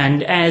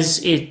 And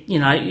as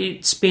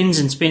it spins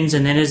and spins,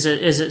 and then as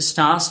it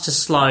starts to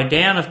slow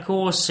down, of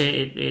course,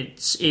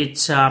 it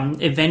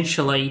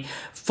eventually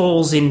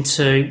falls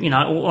into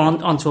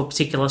onto a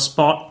particular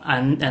spot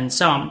and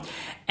so on.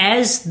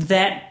 As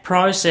that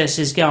process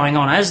is going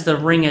on, as the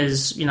ring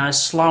is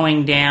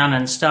slowing down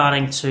and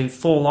starting to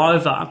fall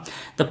over,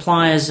 the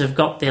players have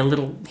got their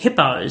little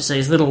hippos,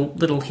 these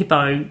little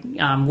hippo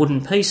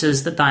wooden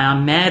pieces that they are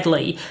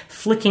madly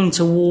flicking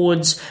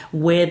towards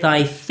where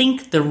they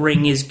think the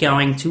ring is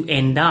going to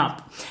end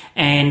up.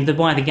 And the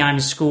way the game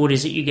is scored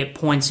is that you get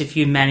points if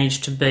you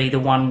manage to be the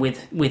one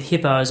with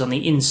hippos on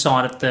the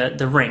inside of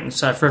the ring.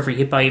 So for every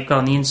hippo you've got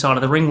on the inside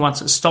of the ring,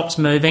 once it stops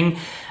moving,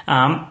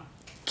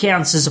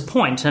 counts as a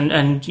point,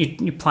 and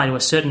you play to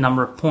a certain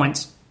number of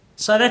points.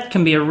 So that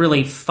can be a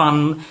really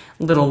fun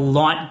little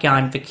light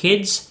game for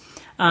kids.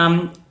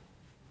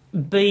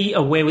 Be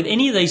aware with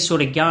any of these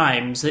sort of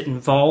games that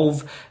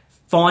involve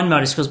fine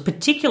motor skills,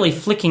 particularly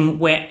flicking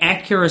where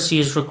accuracy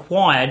is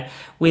required,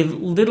 with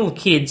little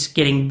kids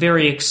getting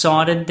very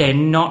excited. They're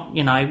not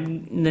going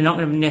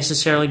to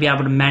necessarily be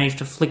able to manage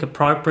to flick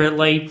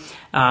appropriately,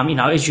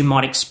 as you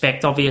might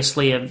expect,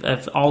 obviously,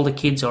 of older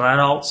kids or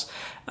adults.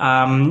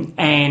 And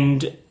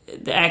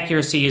the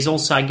accuracy is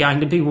also going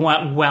to be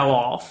well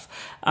off.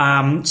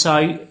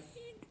 So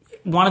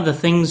one of the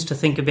things to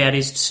think about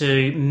is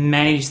to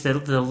manage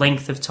the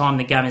length of time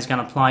the game is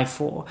going to play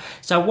for.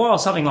 So while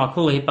something like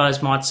Hula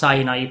Hippos might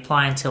say, you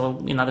play until,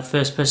 the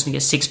first person to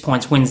get 6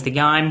 points wins the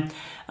game,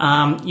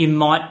 you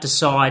might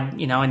decide,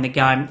 in the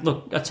game,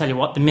 look, I'll tell you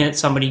what, the minute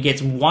somebody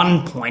gets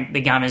 1 point,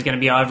 the game is going to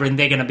be over and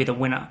they're going to be the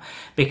winner,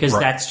 because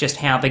that's just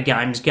how the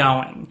game's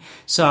going.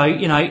 So,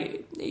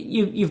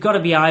 you've got to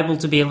be able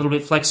to be a little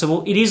bit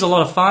flexible. It is a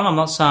lot of fun. I'm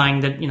not saying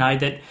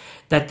that,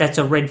 that's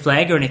a red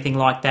flag or anything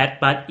like that,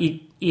 but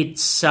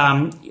it's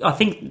I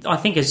think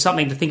it's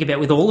something to think about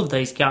with all of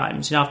these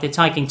games. If they're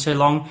taking too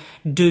long,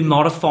 do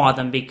modify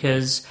them,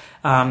 because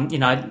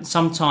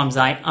sometimes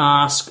they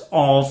ask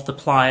of the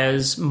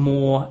players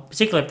more,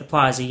 particularly if the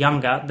players are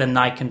younger, than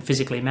they can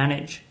physically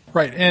manage.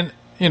 Right, and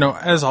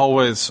as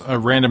always,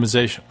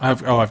 randomization.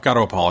 I've got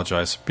to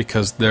apologize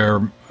because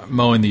they're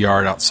mowing the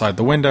yard outside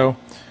the window.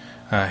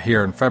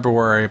 Here in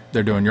February,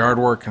 they're doing yard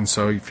work, and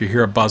so if you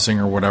hear a buzzing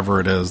or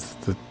whatever it is,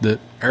 that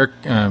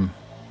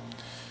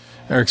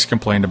Eric's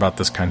complained about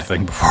this kind of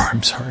thing before,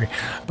 I'm sorry.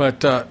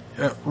 But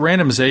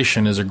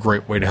randomization is a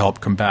great way to help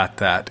combat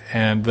that.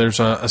 And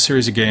there's a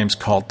series of games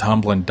called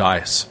Tumbling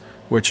Dice,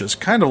 which is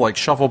kind of like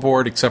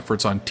shuffleboard, except for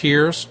it's on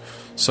tiers.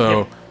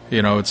 So,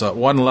 it's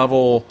one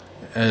level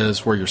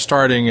is where you're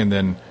starting, and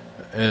then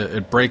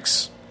it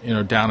breaks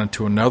down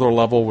into another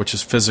level, which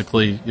is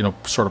physically,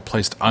 sort of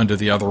placed under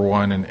the other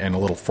one and a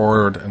little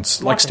forward, and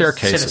like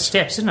staircases. Set of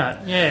steps, isn't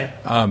it?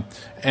 Yeah.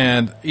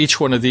 And each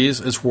one of these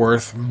is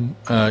worth,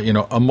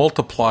 a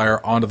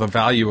multiplier onto the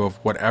value of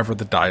whatever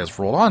the die is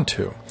rolled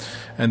onto.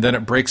 And then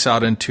it breaks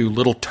out into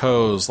little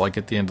toes, like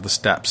at the end of the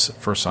steps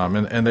for some.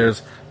 And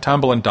there's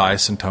Tumbling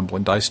Dice and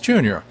Tumbling Dice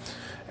Junior.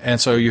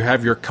 And so you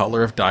have your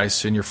color of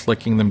dice, and you're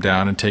flicking them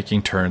down and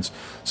taking turns.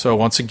 So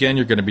once again,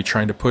 you're going to be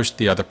trying to push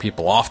the other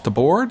people off the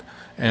board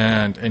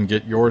and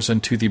get yours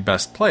into the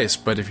best place.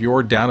 But if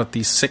you're down at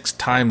the 6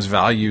 times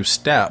value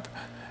step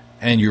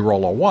and you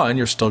roll a 1,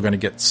 you're still going to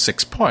get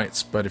 6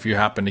 points. But if you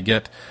happen to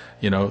get,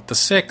 the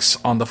 6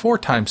 on the 4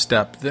 times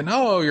step, then,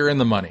 you're in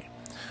the money.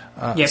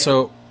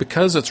 So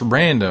because it's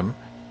random,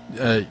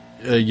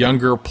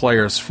 younger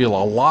players feel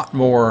a lot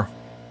more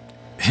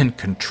in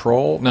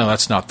control. No,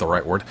 that's not the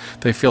right word.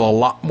 They feel a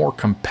lot more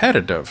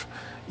competitive,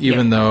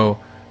 even though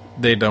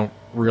they don't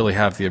really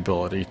have the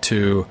ability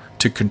to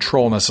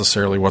control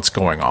necessarily what's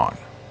going on.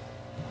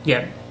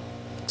 Yeah.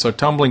 So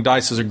Tumbling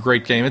Dice is a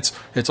great game.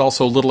 It's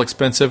also a little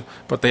expensive,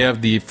 but they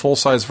have the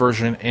full-size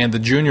version and the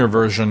junior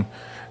version,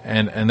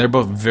 and they're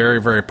both very,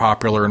 very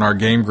popular in our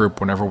game group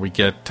whenever we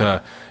get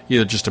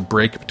either just a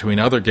break between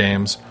other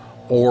games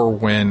or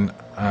when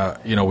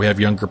we have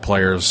younger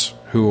players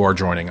who are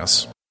joining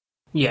us.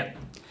 Yeah.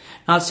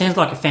 It sounds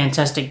like a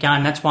fantastic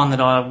game. That's one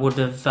that I would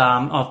have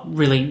I've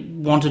really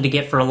wanted to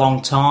get for a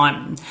long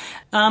time.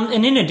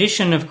 And in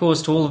addition, of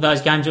course, to all of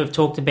those games we've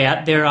talked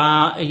about, there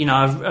are,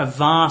 a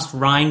vast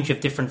range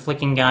of different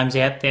flicking games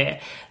out there.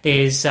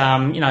 There's,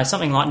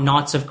 something like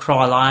Knights of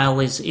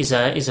Krylael is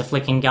a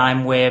flicking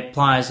game where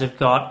players have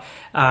got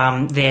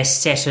their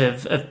set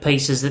of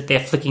pieces that they're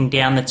flicking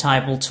down the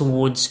table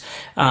towards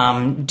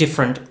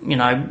different,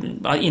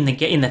 in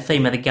the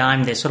theme of the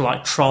game, they're sort of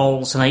like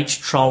trolls, and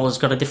each troll has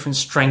got a different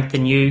strength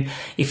than you.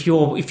 If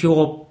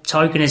your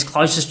token is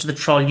closest to the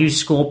troll, you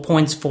score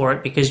points for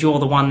it because you're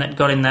the one that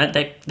got in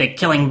the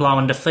killing blow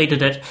and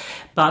defeated it.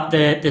 But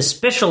the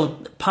special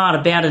part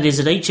about it is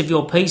that each of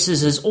your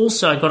pieces has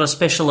also got a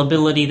special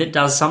ability that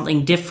does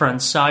something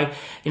different. So,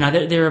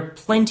 there are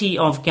plenty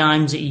of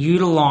games that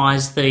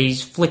utilise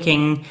these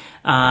flicking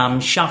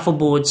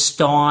shuffleboard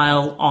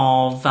style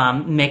of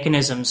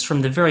mechanisms,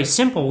 from the very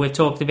simple. We've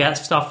talked about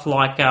stuff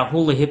like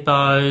Hula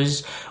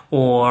Hippos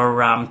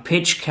or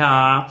Pitch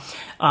Car,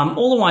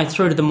 all the way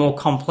through to the more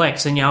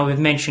complex. And, we've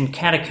mentioned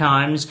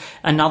Catacombs,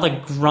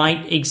 another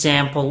great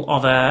example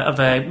of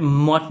a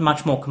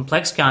much more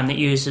complex game that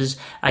uses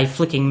a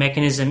flicking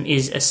mechanism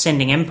is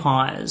Ascending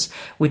Empires,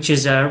 which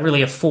is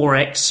really a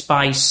 4X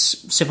space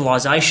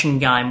civilization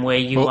game where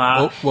you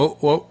are...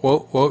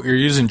 Whoa, you're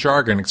using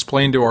jargon.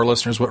 Explain to our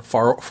listeners what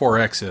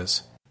 4X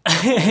is.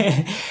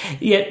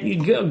 Yeah,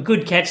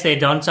 good catch there,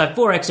 Don. So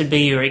 4X would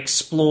be your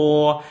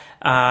explore...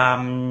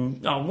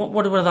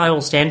 what do they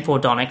all stand for,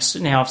 Don?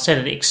 Now I've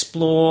said it: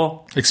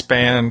 explore,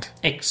 expand,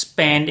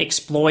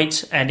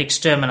 exploit, and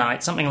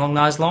exterminate. Something along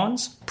those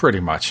lines.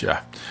 Pretty much,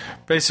 yeah.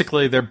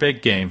 Basically, they're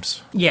big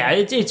games. Yeah,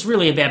 it's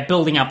really about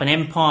building up an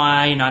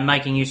empire.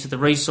 Making use of the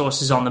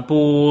resources on the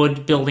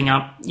board, building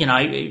up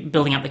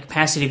the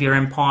capacity of your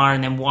empire,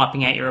 and then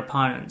wiping out your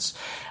opponents.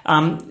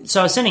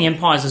 So Ascending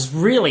Empires is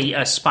really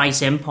a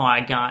space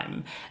empire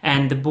game,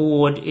 and the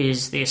board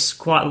is this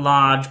quite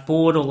large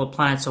board. All the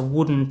planets are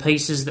wooden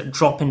pieces that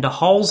drop into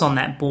holes on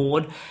that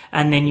board,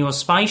 and then your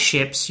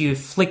spaceships, you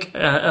flick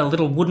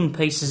little wooden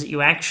pieces that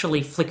you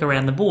actually flick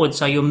around the board.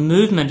 So your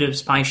movement of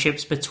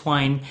spaceships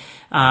between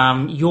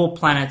your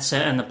planets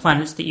and the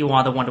planets that you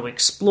either want to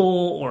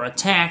explore or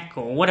attack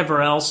or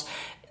whatever else,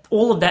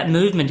 all of that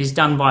movement is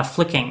done by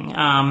flicking.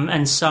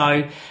 And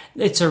so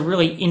it's a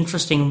really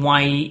interesting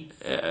way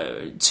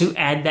to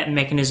add that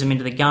mechanism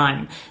into the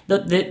game.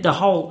 The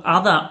whole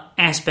other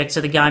aspects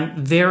of the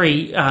game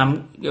very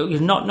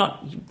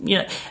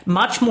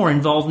much more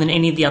involved than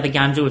any of the other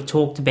games that we've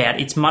talked about.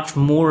 It's much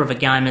more of a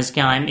gamer's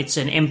game. It's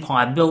an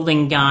empire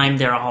building game.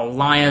 There are whole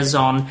layers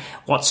on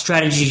what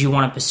strategies you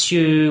want to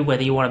pursue,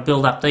 whether you want to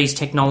build up these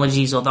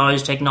technologies or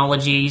those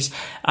technologies,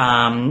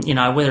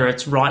 whether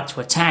it's right to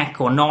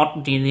attack or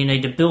not. Do you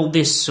need to build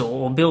this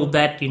or build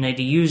that? Do you need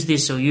to use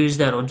this or use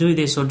that, or do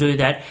this or do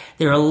that?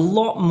 There are a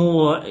lot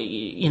more,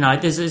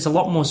 there's a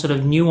lot more sort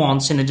of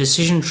nuance in the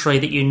decision tree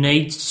that you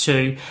need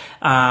to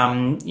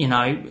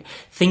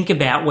think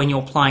about when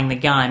you're playing the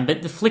game.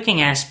 But the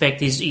flicking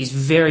aspect is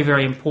very,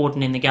 very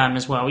important in the game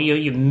as well.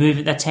 You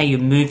move, that's how you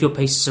move your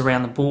pieces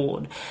around the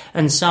board.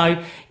 And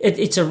so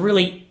it's a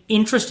really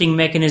interesting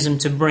mechanism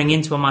to bring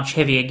into a much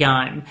heavier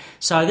game.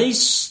 So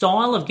these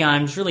style of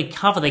games really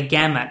cover the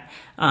gamut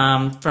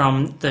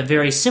from the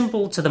very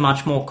simple to the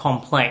much more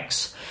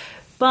complex.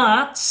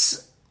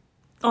 But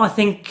I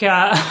think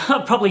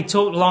I've probably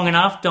talked long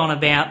enough, Don,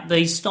 about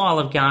these style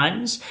of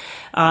games.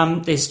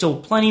 There's still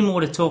plenty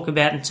more to talk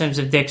about in terms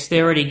of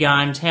dexterity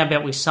games. How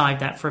about we save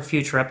that for a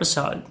future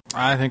episode?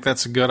 I think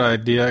that's a good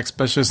idea,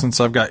 especially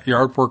since I've got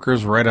yard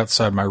workers right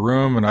outside my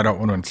room, and I don't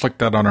want to inflict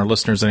that on our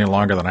listeners any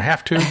longer than I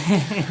have to.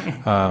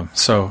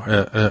 So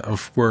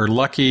if we're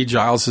lucky,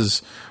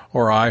 Giles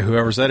or I,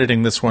 whoever's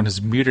editing this one,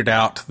 has muted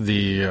out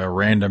the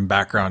random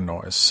background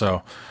noise.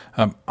 So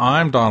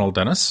I'm Donald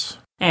Dennis.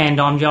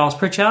 And I'm Giles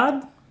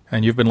Pritchard.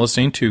 And you've been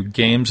listening to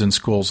Games in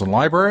Schools and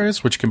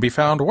Libraries, which can be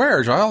found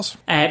where, Giles?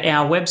 At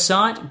our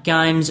website,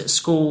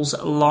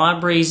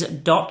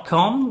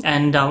 gamesschoolslibraries.com.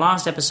 And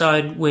last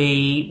episode,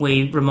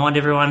 we remind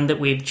everyone that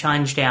we've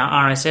changed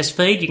our RSS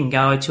feed. You can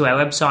go to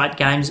our website,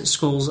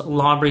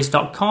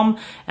 gamesschoolslibraries.com,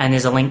 and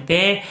there's a link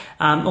there.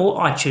 Or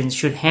iTunes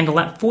should handle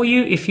that for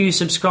you if you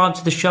subscribe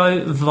to the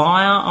show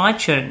via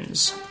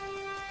iTunes.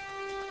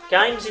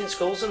 Games in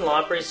Schools and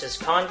Libraries is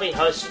kindly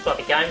hosted by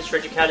the Games for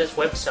Educators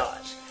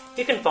website.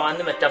 You can find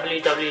them at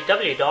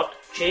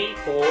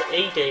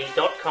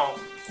www.g4ed.com.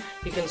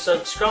 You can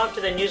subscribe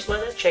to their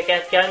newsletter, check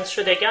out games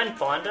through their Game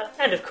Finder,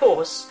 and of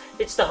course,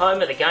 it's the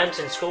home of the Games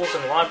in Schools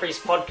and Libraries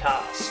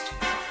podcast.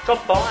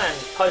 Drop by and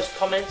post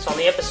comments on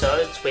the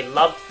episodes. We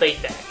love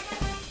feedback.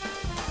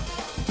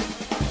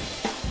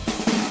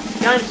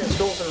 Games in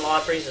Schools and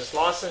Libraries is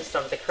licensed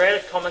under the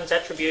Creative Commons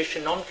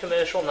Attribution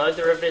Non-Commercial No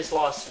Derivatives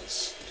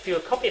License. To view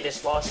a copy of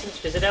this license,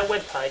 visit our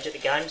webpage at the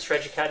Games for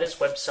Educators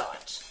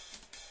website.